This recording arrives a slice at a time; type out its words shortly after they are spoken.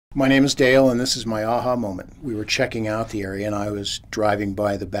My name is Dale, and this is my aha moment. We were checking out the area, and I was driving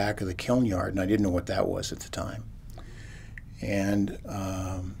by the back of the kiln yard, and I didn't know what that was at the time. And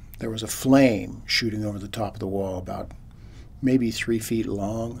there was a flame shooting over the top of the wall, about maybe 3 feet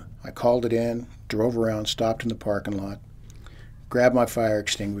long. I called it in, drove around, stopped in the parking lot, grabbed my fire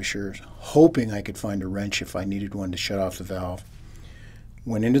extinguisher, hoping I could find a wrench if I needed one to shut off the valve.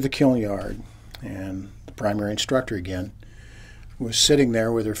 Went into the kiln yard, and the primary instructor again was sitting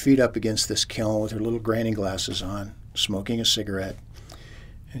there with her feet up against this kiln with her little granny glasses on, smoking a cigarette.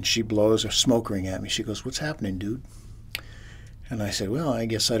 And she blows a smoke ring at me. She goes, "What's happening, dude?" And I said, "Well, I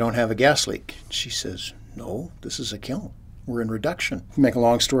guess I don't have a gas leak." She says, "No, this is a kiln. We're in reduction." To make a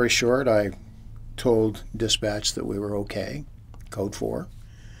long story short, I told dispatch that we were okay, code 4.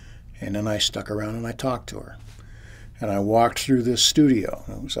 And then I stuck around and I talked to her. And I walked through this studio.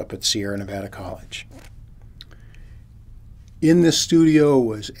 It was up at Sierra Nevada College. In this studio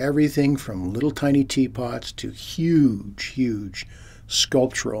was everything from little tiny teapots to huge, huge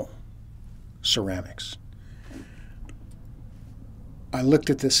sculptural ceramics. I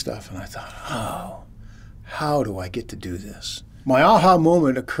looked at this stuff and I thought, oh, how do I get to do this? My aha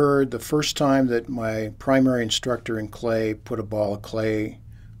moment occurred the first time that my primary instructor in clay put a ball of clay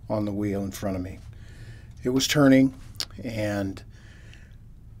on the wheel in front of me. It was turning, and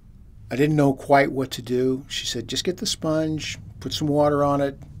I didn't know quite what to do. She said, "Just get the sponge, put some water on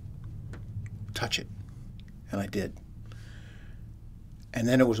it, touch it." And I did. And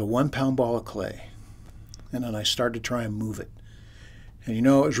then it was a 1-pound ball of clay. And then I started to try and move it. And it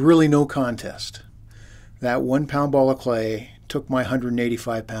was really no contest. That 1-pound ball of clay took my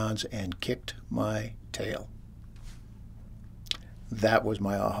 185 pounds and kicked my tail. That was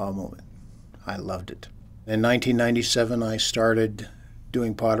my aha moment. I loved it. In 1997, I started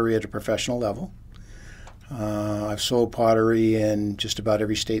doing pottery at a professional level. I've sold pottery in just about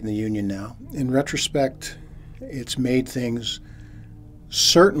every state in the union now. In retrospect, it's made things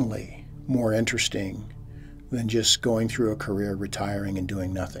certainly more interesting than just going through a career, retiring, and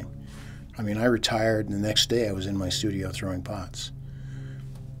doing nothing. I mean, I retired, and the next day I was in my studio throwing pots.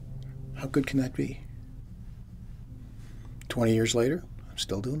 How good can that be? 20 years later, I'm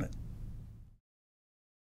still doing it.